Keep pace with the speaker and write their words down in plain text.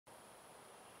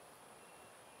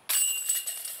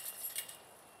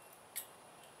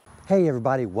Hey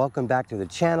everybody, welcome back to the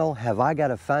channel. Have I got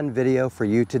a fun video for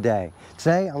you today?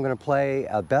 Today I'm going to play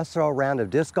a best throw round of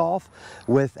disc golf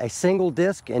with a single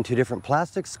disc and two different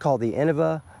plastics called the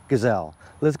Innova Gazelle.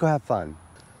 Let's go have fun.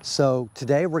 So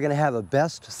today we're going to have a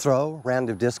best throw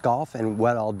round of disc golf, and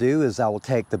what I'll do is I will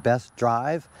take the best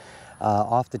drive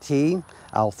off the tee.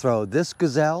 I'll throw this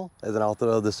Gazelle and then I'll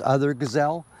throw this other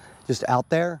Gazelle just out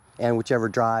there, and whichever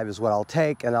drive is what I'll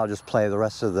take, and I'll just play the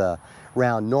rest of the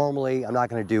round normally. I'm not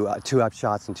going to do two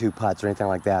upshots and two putts or anything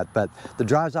like that, but the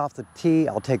drives off the tee,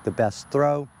 I'll take the best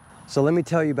throw. So let me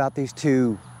tell you about these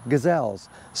two Gazelles.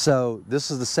 So this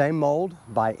is the same mold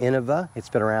by Innova. It's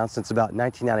been around since about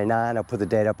 1999. I'll put the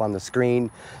date up on the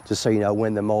screen just so you know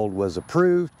when the mold was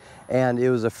approved. And it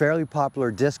was a fairly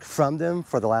popular disc from them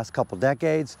for the last couple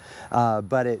decades,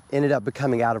 but it ended up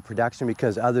becoming out of production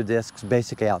because other discs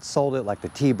basically outsold it, like the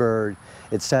T-Bird,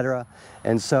 etc.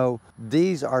 And so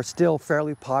these are still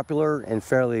fairly popular and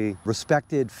fairly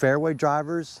respected fairway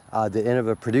drivers that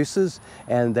Innova produces,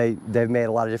 and they've made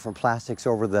a lot of different plastics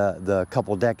over the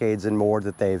couple decades and more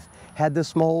that they've had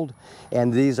this mold.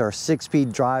 And these are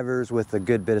 6-speed drivers with a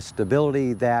good bit of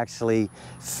stability. They actually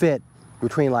fit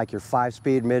between like your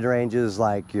 5-speed mid-ranges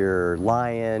like your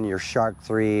Lion, your Shark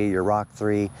 3, your Rock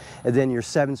 3, and then your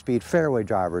 7-speed fairway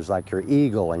drivers like your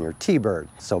Eagle and your T-Bird,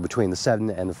 so between the 7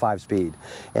 and the 5-speed.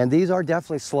 And these are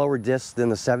definitely slower discs than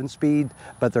the 7-speed,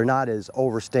 but they're not as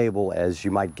overstable as you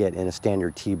might get in a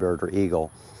standard T-Bird or Eagle.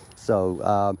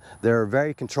 So they're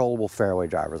very controllable fairway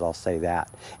drivers, I'll say that.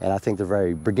 And I think they're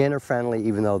very beginner friendly,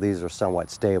 even though these are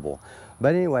somewhat stable.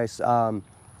 But anyways,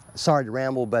 sorry to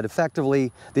ramble, but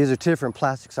effectively, these are two different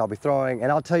plastics I'll be throwing,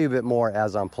 and I'll tell you a bit more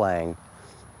as I'm playing.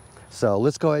 So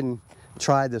let's go ahead and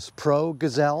try this Pro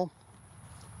Gazelle.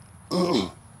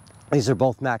 These are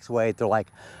both max weight. They're like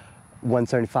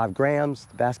 175 grams.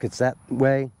 The basket's that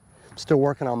way. I'm still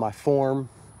working on my form.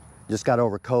 Just got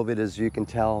over COVID, as you can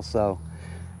tell, so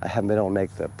I haven't been able to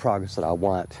make the progress that I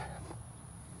want.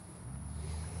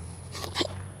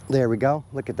 There we go.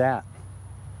 Look at that.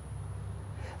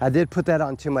 I did put that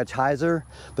on too much hyzer,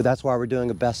 but that's why we're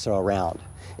doing a best throw round.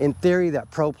 In theory,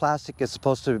 that Pro plastic is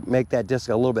supposed to make that disc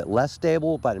a little bit less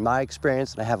stable, but in my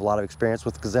experience, and I have a lot of experience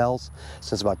with Gazelles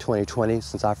since about 2020,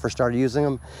 since I first started using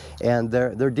them, and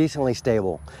they're decently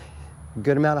stable.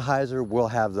 Good amount of hyzer will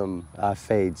have them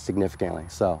fade significantly.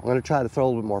 So I'm going to try to throw a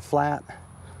little bit more flat.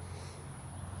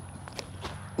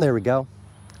 There we go.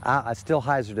 I still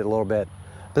hyzered it a little bit,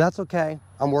 but that's okay.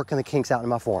 I'm working the kinks out in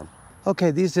my form.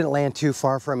 Okay, these didn't land too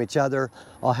far from each other.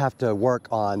 I'll have to work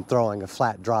on throwing a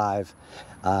flat drive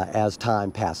as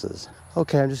time passes.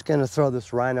 Okay, I'm just gonna throw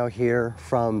this Rhino here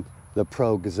from the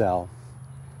Pro Gazelle.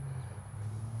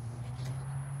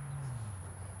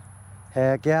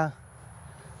 Heck yeah,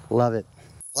 love it.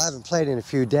 Well, I haven't played in a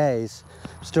few days,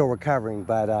 still recovering,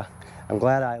 but I'm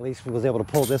glad I at least was able to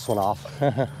pull this one off.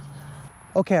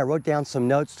 Okay, I wrote down some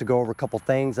notes to go over a couple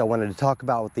things I wanted to talk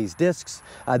about with these discs.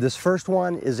 This first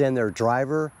one is in their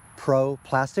driver Pro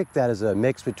plastic. That is a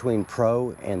mix between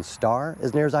Pro and Star,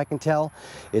 as near as I can tell.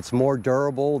 It's more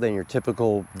durable than your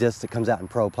typical disc that comes out in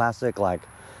Pro plastic, like,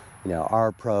 you know,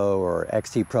 R Pro or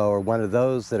XT Pro or one of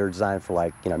those that are designed for,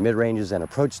 like, you know, mid-ranges and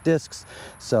approach discs.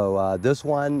 So this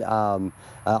one,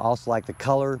 also like the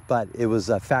color, but it was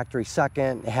a factory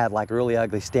second. It had like a really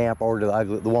ugly stamp. Ordered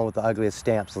the one with the ugliest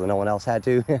stamp so that no one else had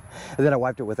to. And then I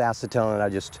wiped it with acetone, and I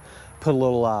just put a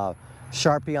little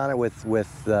Sharpie on it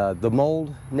with the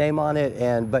mold name on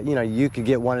it. But you know, you could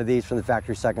get one of these from the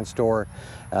factory second store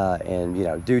and, you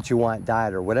know, do what you want,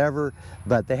 diet or whatever,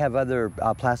 but they have other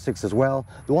plastics as well.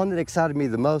 The one that excited me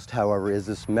the most, however, is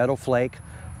this Metal Flake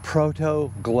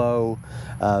Proto Glow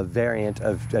variant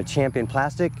of Champion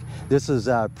plastic. This is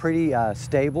pretty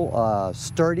stable,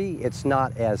 sturdy. It's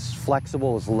not as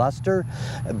flexible as Luster,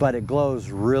 but it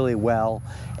glows really well,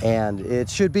 and it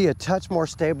should be a touch more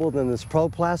stable than this Pro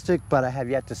plastic, but I have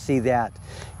yet to see that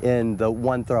in the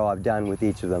one throw I've done with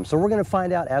each of them. So we're going to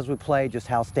find out as we play just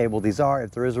how stable these are,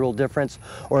 if there is a real difference,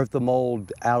 or if the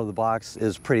mold out of the box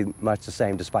is pretty much the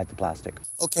same despite the plastic.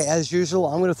 Okay, as usual,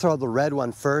 I'm going to throw the red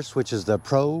one first, which is the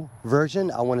Pro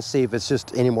version. I want to see if it's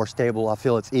just any more stable. I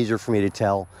feel it's easier for me to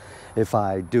tell if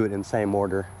I do it in the same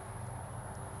order.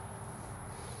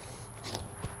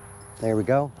 There we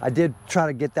go. I did try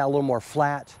to get that a little more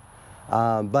flat,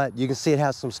 but you can see it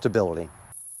has some stability.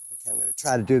 Okay, I'm going to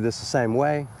try to do this the same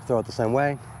way, throw it the same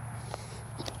way.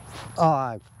 Oh,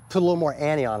 I put a little more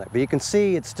ante on it, but you can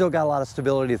see it's still got a lot of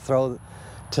stability to throw,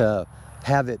 to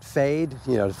have it fade,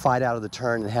 you know, to fight out of the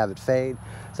turn and have it fade.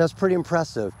 So that's pretty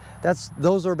impressive.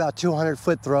 Those are about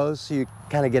 200-foot throws, so you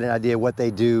kind of get an idea of what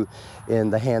they do in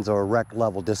the hands of a rec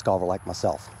level disc golfer like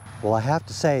myself. Well, I have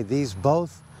to say these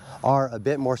both are a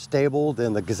bit more stable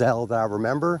than the Gazelle that I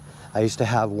remember. I used to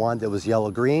have one that was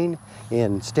yellow-green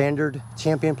in standard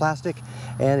champion plastic,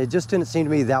 and it just didn't seem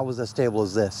to me that was as stable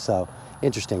as this, so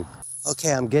interesting.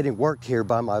 Okay, I'm getting worked here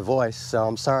by my voice, so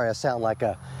I'm sorry I sound like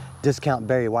a discount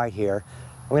Barry White here.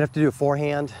 I'm gonna have to do a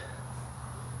forehand.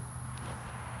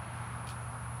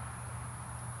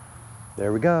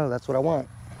 There we go, that's what I want.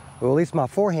 Well, at least my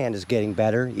forehand is getting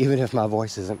better, even if my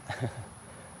voice isn't.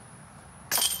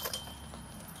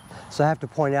 So I have to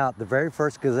point out, the very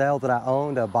first Gazelle that I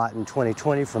owned, I bought in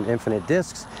 2020 from Infinite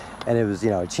Discs, and it was,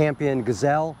 a champion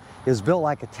Gazelle. It was built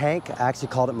like a tank. I actually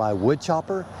called it my wood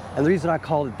chopper, and the reason I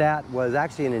called it that was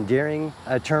actually an endearing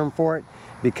term for it,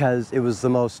 because it was the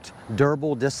most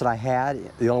durable disc that I had,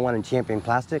 the only one in champion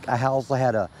plastic. I also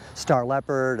had a Star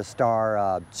Leopard, a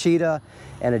Star Cheetah,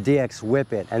 and a DX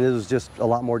Whippet, and it was just a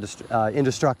lot more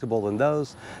indestructible than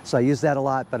those. So I used that a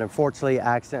lot, but unfortunately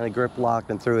I accidentally grip locked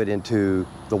and threw it into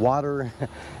the water,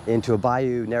 into a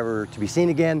bayou, never to be seen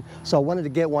again. So I wanted to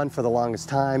get one for the longest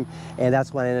time, and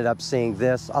that's when I ended up seeing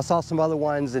this. I saw some other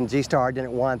ones in G-Star I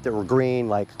didn't want that were green,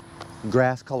 like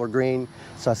grass color green,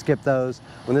 so I skipped those.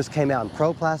 When this came out in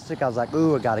Pro plastic, I was like,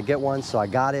 ooh, I gotta get one, so I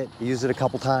got it, used it a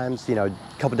couple times, a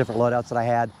couple different loadouts that I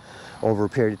had over a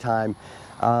period of time.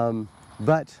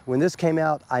 But when this came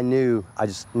out, I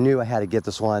just knew I had to get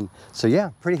this one. So yeah,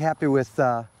 pretty happy with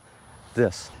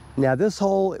this. Now this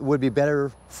hole would be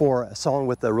better for someone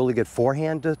with a really good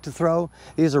forehand to throw.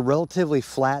 These are relatively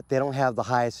flat. They don't have the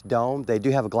highest dome. They do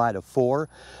have a glide of 4,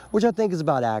 which I think is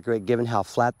about accurate given how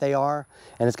flat they are.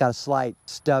 And it's got a slight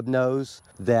stub nose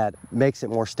that makes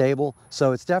it more stable.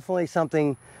 So it's definitely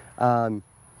something,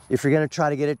 if you're gonna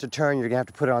try to get it to turn, you're gonna have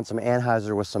to put it on some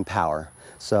anhyzer with some power.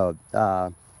 So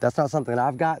that's not something that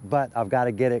I've got, but I've got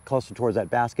to get it closer towards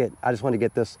that basket. I just want to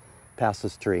get this past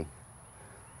this tree.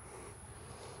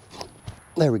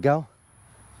 There we go.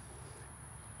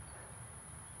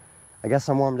 I guess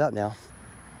I'm warmed up now.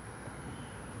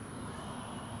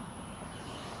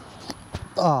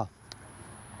 Oh,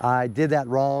 I did that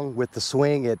wrong with the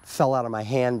swing. It fell out of my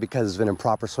hand because of an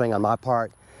improper swing on my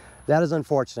part. That is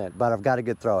unfortunate, but I've got a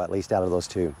good throw at least out of those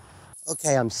two.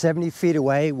 Okay, I'm 70 feet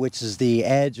away, which is the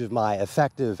edge of my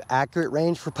effective accurate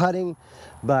range for putting,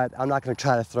 but I'm not going to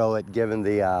try to throw it given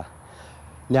the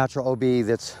natural OB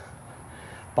that's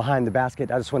behind the basket.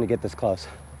 I just want to get this close.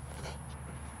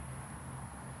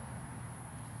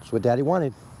 That's what Daddy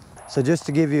wanted. So just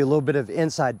to give you a little bit of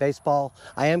inside baseball,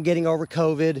 I am getting over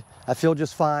COVID. I feel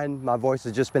just fine. My voice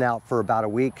has just been out for about a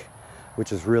week,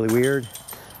 which is really weird.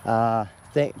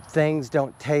 Things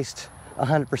don't taste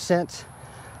 100%.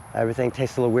 Everything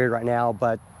tastes a little weird right now,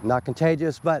 but not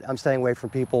contagious, but I'm staying away from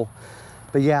people.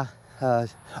 But yeah, oh,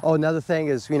 another thing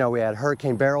is, we had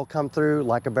Hurricane Beryl come through,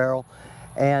 like a barrel,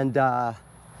 and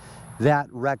that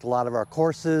wrecked a lot of our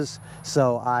courses.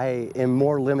 So I am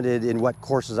more limited in what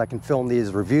courses I can film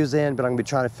these reviews in, but I'm gonna be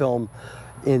trying to film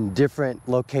in different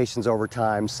locations over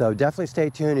time. So definitely stay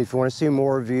tuned if you wanna see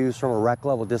more reviews from a rec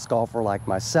level disc golfer like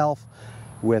myself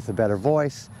with a better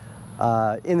voice.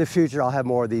 In the future, I'll have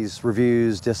more of these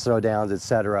reviews, disc throwdowns,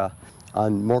 etc.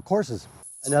 on more courses.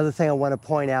 Another thing I want to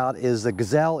point out is the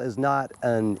Gazelle is not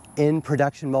an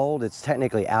in-production mold. It's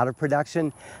technically out of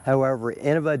production. However,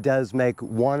 Innova does make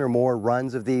 1 or more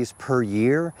runs of these per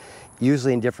year,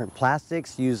 usually in different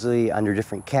plastics, usually under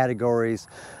different categories,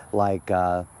 like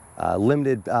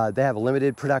limited. They have a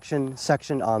limited production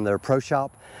section on their Pro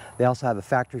Shop. They also have a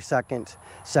factory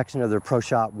section of their Pro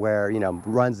Shop where,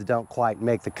 runs that don't quite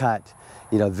make the cut,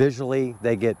 visually,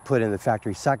 they get put in the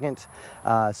factory second.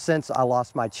 Since I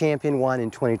lost my champion one in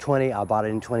 2020, I bought it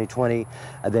in 2020.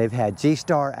 They've had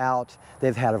G-Star out.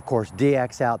 They've had, of course,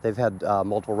 DX out. They've had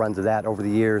multiple runs of that over the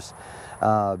years.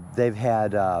 They've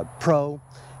had Pro,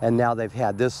 and now they've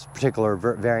had this particular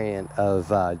variant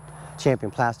of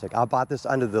champion plastic. I bought this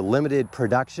under the limited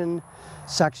production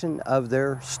section of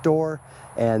their store,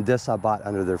 and this I bought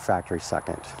under their factory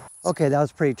second. Okay, that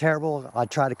was pretty terrible. I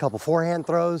tried a couple forehand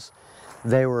throws.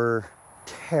 They were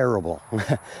terrible.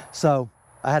 So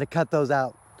I had to cut those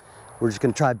out. We're just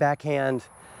gonna try backhand.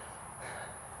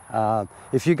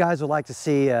 If you guys would like to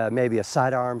see maybe a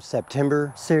sidearm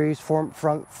September series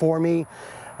for me,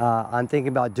 I'm thinking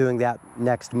about doing that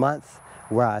next month,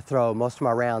 where I throw most of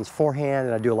my rounds forehand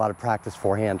and I do a lot of practice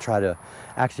forehand, try to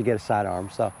actually get a sidearm.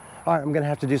 So, all right, I'm gonna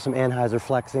have to do some anhyzer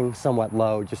flexing somewhat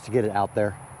low just to get it out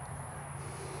there.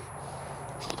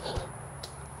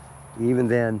 Even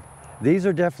then, these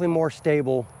are definitely more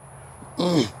stable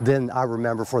than I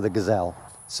remember for the Gazelle.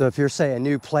 So if you're, say, a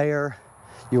new player,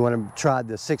 you want to try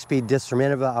the 6-speed disc from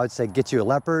Innova, I would say get you a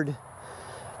Leopard.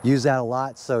 Use that a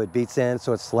lot so it beats in,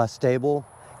 so it's less stable.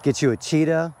 Get you a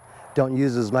Cheetah. Don't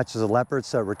use as much as a leopard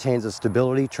so it retains the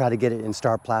stability. Try to get it in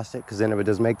star plastic because Innova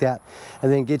does make that.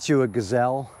 And then get you a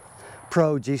Gazelle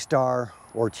Pro, G-Star,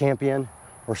 or Champion,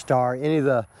 or Star, any of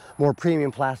the more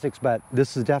premium plastics, but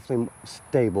this is definitely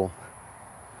stable.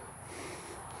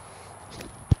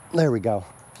 There we go.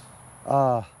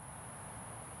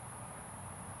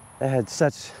 It had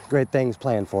such great things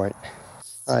planned for it.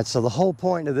 All right, so the whole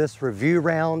point of this review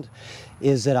round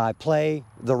is that I play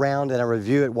the round and I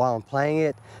review it while I'm playing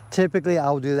it. Typically,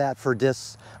 I'll do that for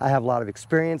discs I have a lot of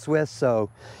experience with, so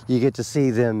you get to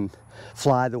see them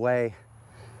fly the way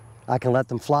I can let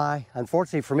them fly.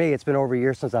 Unfortunately for me, it's been over a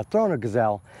year since I've thrown a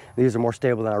Gazelle. These are more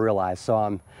stable than I realized,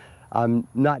 so I'm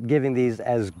not giving these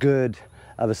as good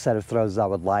of a set of throws as I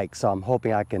would like, so I'm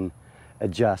hoping I can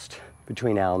adjust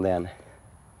between now and then.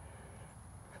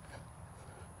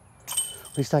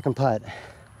 At least I can putt.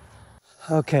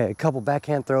 Okay, a couple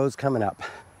backhand throws coming up.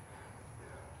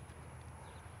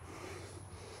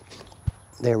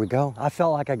 There we go. I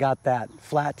felt like I got that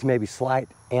flat to maybe slight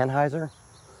anhyzer.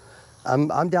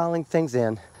 I'm dialing things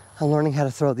in. I'm learning how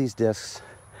to throw these discs.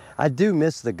 I do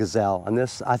miss the Gazelle, and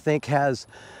this I think has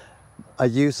a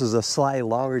use as a slightly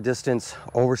longer distance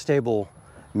overstable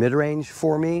mid-range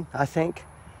for me, I think.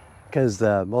 Because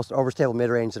the most overstable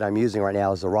mid-range that I'm using right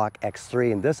now is the Rock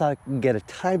X3, and this I can get a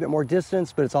tiny bit more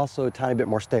distance, but it's also a tiny bit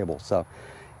more stable, so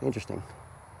interesting.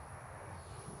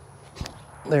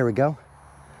 There we go.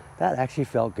 That actually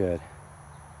felt good.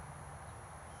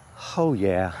 Oh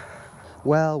yeah.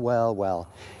 Well, well, well.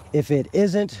 If it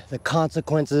isn't the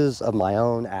consequences of my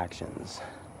own actions.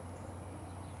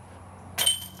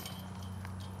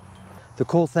 The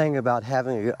cool thing about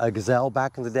having a Gazelle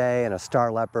back in the day, and a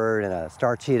Star Leopard, and a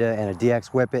Star Cheetah, and a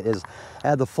DX Whippet is I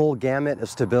had the full gamut of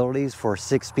stabilities for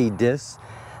 6-speed discs.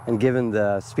 And given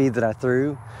the speed that I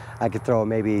threw, I could throw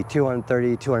maybe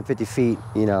 230, 250 feet,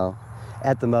 you know,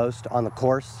 at the most on the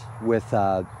course with,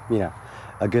 you know,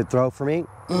 a good throw for me.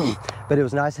 But it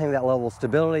was nice having that level of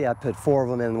stability. I put 4 of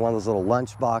them in one of those little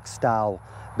lunchbox style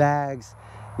bags,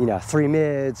 you know, 3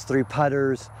 mids, 3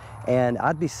 putters, and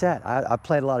I'd be set. I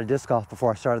played a lot of disc golf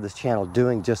before I started this channel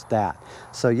doing just that.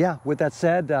 So yeah, with that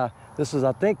said, this is,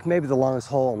 I think, maybe the longest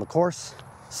hole on the course.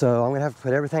 So I'm gonna have to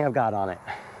put everything I've got on it.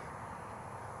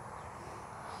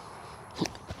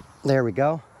 There we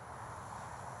go.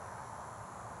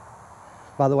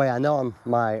 By the way, I know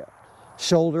my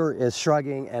shoulder is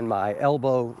shrugging and my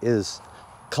elbow is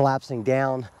collapsing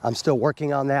down. I'm still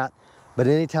working on that, but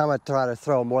anytime I try to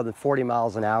throw more than 40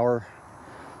 miles an hour,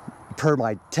 per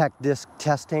my tech disc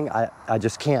testing, I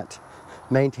just can't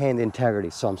maintain the integrity.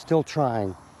 So I'm still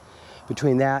trying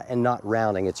between that and not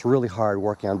rounding. It's really hard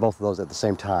working on both of those at the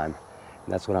same time,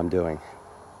 and that's what I'm doing.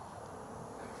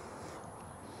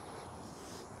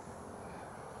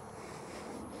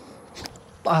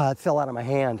 It fell out of my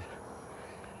hand.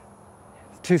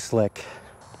 Too slick.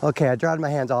 Okay, I dried my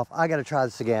hands off. I gotta try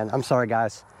this again. I'm sorry,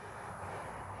 guys.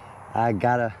 I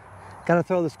gotta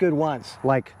throw this good once,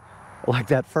 like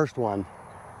that first one.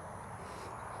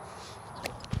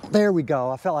 There we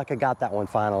go. I felt like I got that one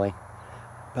finally.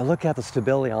 But look at the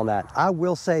stability on that. I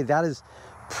will say that is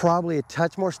probably a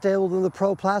touch more stable than the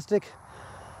Pro plastic.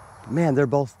 Man, they're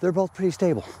both pretty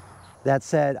stable. That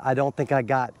said, I don't think I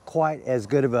got quite as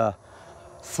good of a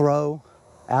throw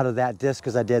out of that disc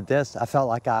as I did this. I felt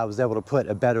like I was able to put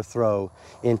a better throw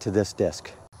into this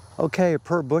disc. Okay,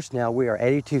 per bush now, we are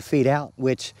 82 feet out,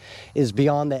 which is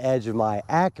beyond the edge of my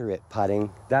accurate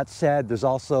putting. That said, there's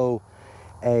also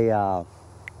a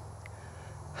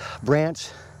branch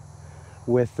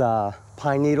with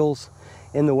pine needles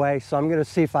in the way, so I'm gonna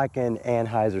see if I can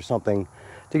anhyzer something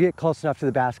to get close enough to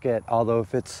the basket, although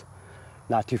if it's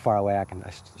not too far away, I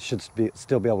should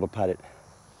still be able to putt it.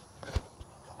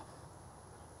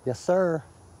 Yes, sir.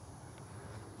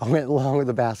 I went along with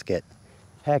the basket.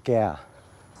 Heck yeah.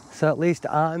 So at least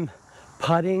I'm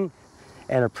putting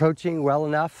and approaching well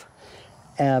enough.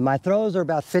 And my throws are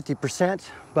about 50%,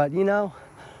 but you know,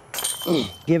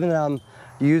 given that I'm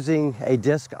using a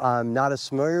disc I'm not as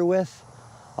familiar with,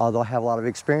 although I have a lot of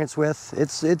experience with,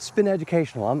 it's been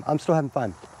educational. I'm still having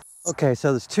fun. Okay,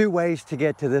 so there's 2 ways to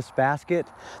get to this basket.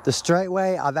 The straight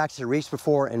way, I've actually reached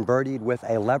before and birdied with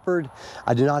a leopard.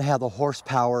 I do not have the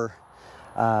horsepower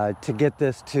to get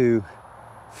this to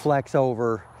flex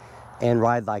over and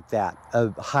ride like that.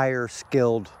 A higher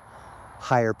skilled,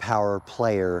 higher power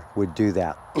player would do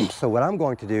that. So what I'm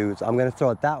going to do is I'm going to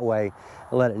throw it that way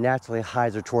and let it naturally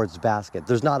hyzer towards the basket.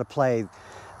 There's not a play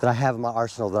that I have in my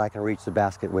arsenal that I can reach the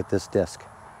basket with this disc.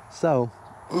 So,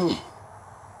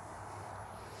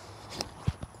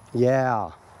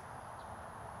 yeah.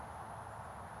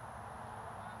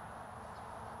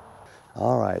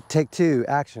 All right, take two,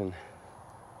 action.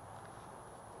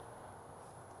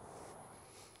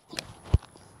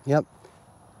 Yep,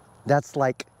 that's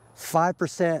like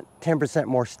 5%, 10%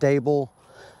 more stable,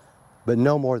 but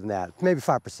no more than that, maybe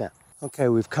 5%. Okay,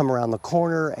 we've come around the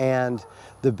corner and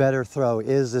the better throw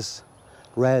is this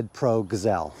red Pro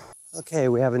Gazelle. Okay,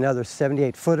 we have another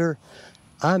 78 footer.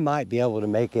 I might be able to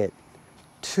make it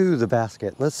to the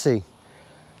basket. Let's see.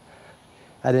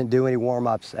 I didn't do any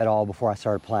warm-ups at all before I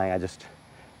started playing. I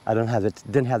didn't have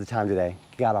the time today.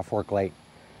 Got off work late.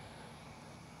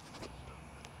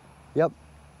 Yep.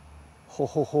 Ho,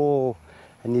 ho, ho.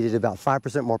 I needed about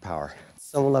 5% more power.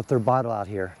 Someone left their bottle out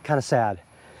here. Kind of sad.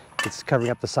 It's covering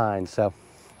up the sign. So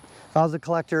if I was a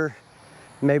collector,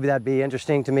 maybe that'd be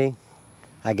interesting to me.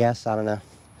 I guess, I don't know. I'm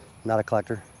not a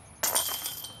collector.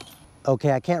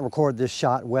 Okay, I can't record this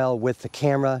shot well with the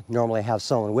camera. Normally I have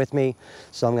someone with me,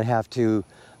 so I'm gonna have to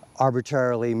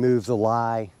arbitrarily move the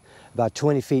lie about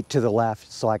 20 feet to the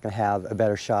left so I can have a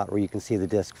better shot where you can see the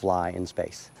disc fly in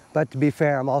space. But to be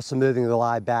fair, I'm also moving the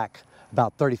lie back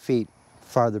about 30 feet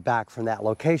farther back from that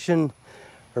location,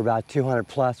 or about 200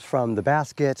 plus from the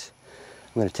basket.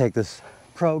 I'm gonna take this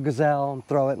Pro Gazelle and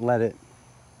throw it and let it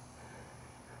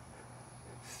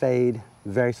fade,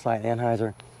 very slight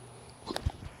anhyzer.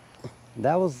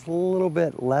 That was a little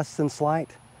bit less than slight.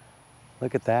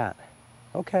 Look at that.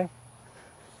 Okay.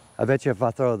 I bet you if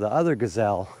I throw the other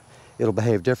Gazelle, it'll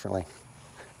behave differently.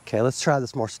 Okay, let's try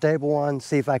this more stable one,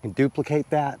 see if I can duplicate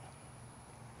that.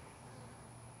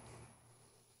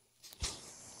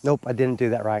 Nope, I didn't do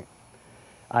that right.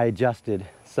 I adjusted.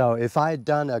 So if I had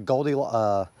done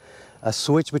a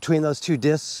switch between those two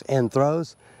discs and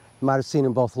throws, you might have seen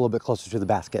them both a little bit closer to the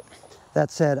basket. That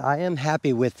said, I am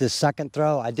happy with this second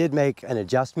throw. I did make an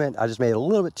adjustment. I just made a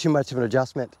little bit too much of an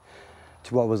adjustment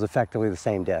to what was effectively the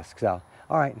same disc. So,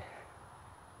 all right.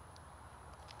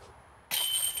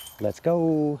 Let's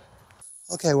go.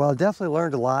 Okay, well, I definitely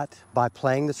learned a lot by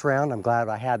playing this round. I'm glad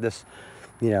I had this,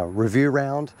 review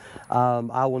round.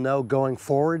 I will know going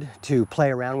forward to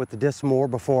play around with the disc more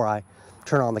before I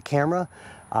turn on the camera.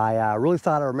 I really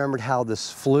thought I remembered how this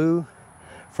flew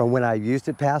from when I used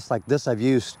it past. Like this I've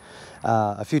used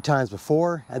a few times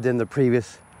before, and then the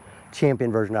previous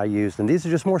champion version I used. And these are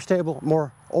just more stable,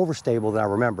 more overstable than I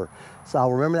remember. So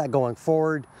I'll remember that going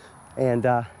forward and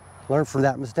learn from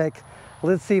that mistake.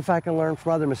 Let's see if I can learn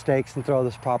from other mistakes and throw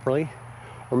this properly,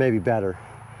 or maybe better.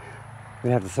 I'm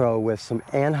gonna have to throw with some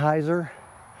anhyzer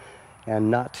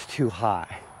and not too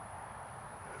high.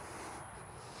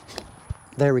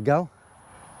 There we go.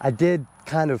 I did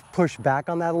kind of push back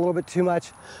on that a little bit too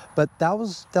much, but that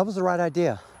was the right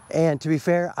idea. And to be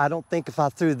fair, I don't think if I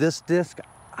threw this disc,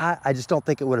 I just don't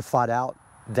think it would have fought out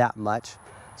that much.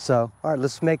 So, all right,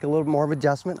 let's make a little more of an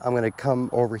adjustment. I'm gonna come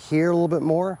over here a little bit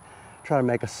more, try to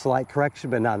make a slight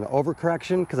correction, but not an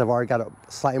overcorrection, because I've already got a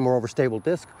slightly more overstable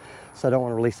disc, so I don't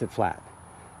want to release it flat.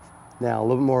 Now, a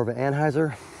little bit more of an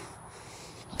anhyzer.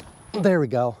 There we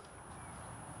go.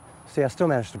 See, I still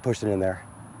managed to push it in there.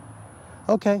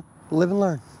 Okay, live and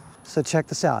learn. So check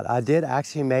this out. I did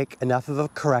actually make enough of a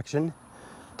correction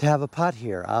to have a putt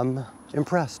here. I'm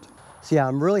impressed. So yeah,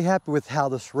 I'm really happy with how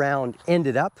this round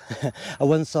ended up. I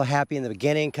wasn't so happy in the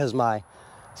beginning because my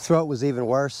throat was even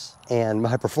worse and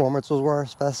my performance was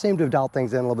worse, but I seem to have dialed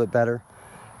things in a little bit better.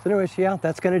 So anyways, yeah,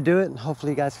 that's gonna do it. And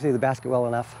hopefully you guys can see the basket well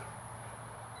enough.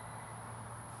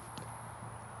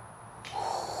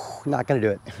 Not gonna do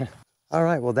it. All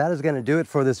right, well, that is gonna do it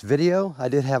for this video. I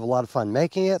did have a lot of fun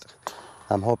making it.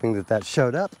 I'm hoping that that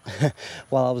showed up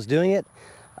while I was doing it.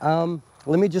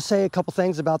 Let me just say a couple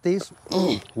things about these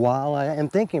while I am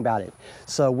thinking about it.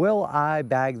 So will I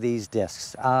bag these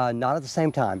discs? Not at the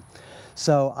same time.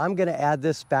 So I'm gonna add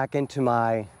this back into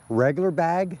my regular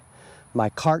bag, my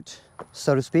cart,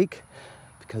 so to speak,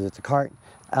 because it's a cart,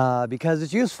 because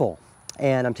it's useful.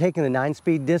 And I'm taking the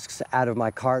 9-speed discs out of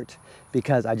my cart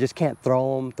because I just can't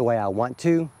throw them the way I want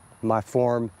to. My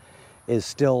form is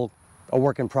still a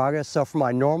work in progress. So for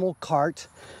my normal cart,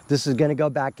 this is gonna go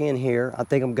back in here. I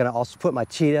think I'm gonna also put my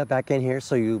cheetah back in here,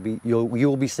 so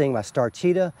you'll be seeing my star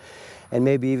cheetah and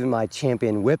maybe even my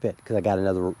champion whippet, because I got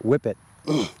another whippet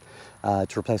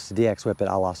to replace the DX whippet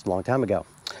I lost a long time ago.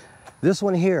 This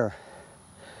one here,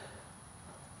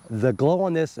 the glow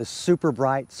on this is super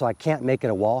bright, so I can't make it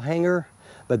a wall hanger,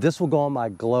 but this will go on my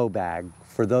glow bag.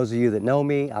 For those of you that know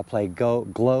me, I play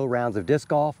glow rounds of disc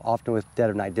golf, often with Dead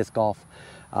of Night disc golf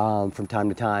from time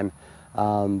to time.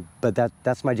 But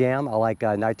that's my jam. I like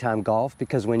nighttime golf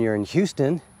because when you're in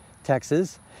Houston,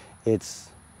 Texas, it's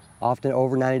often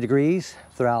over 90 degrees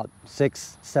throughout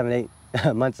 6, 7,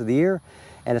 8 months of the year.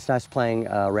 and it's nice playing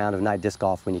a round of night disc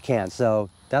golf when you can. So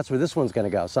that's where this one's going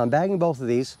to go. So I'm bagging both of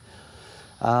these,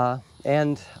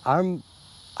 and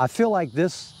I feel like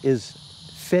this is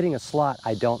fitting a slot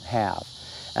I don't have.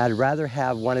 I'd rather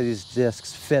have one of these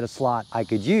discs fit a slot I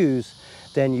could use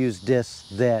than use discs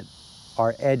that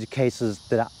are edge cases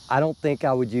that I don't think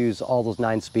I would use all those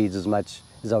 9 speeds as much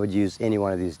as I would use any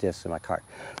one of these discs in my cart.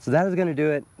 So that is going to do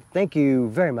it. Thank you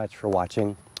very much for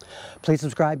watching. Please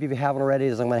subscribe if you haven't already,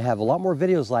 as I'm going to have a lot more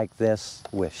videos like this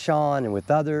with Sean and with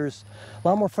others. A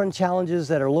lot more fun challenges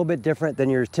that are a little bit different than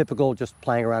your typical just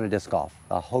playing around a disc golf.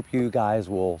 I hope you guys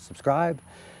will subscribe.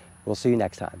 We'll see you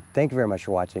next time. Thank you very much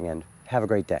for watching, and have a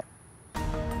great day.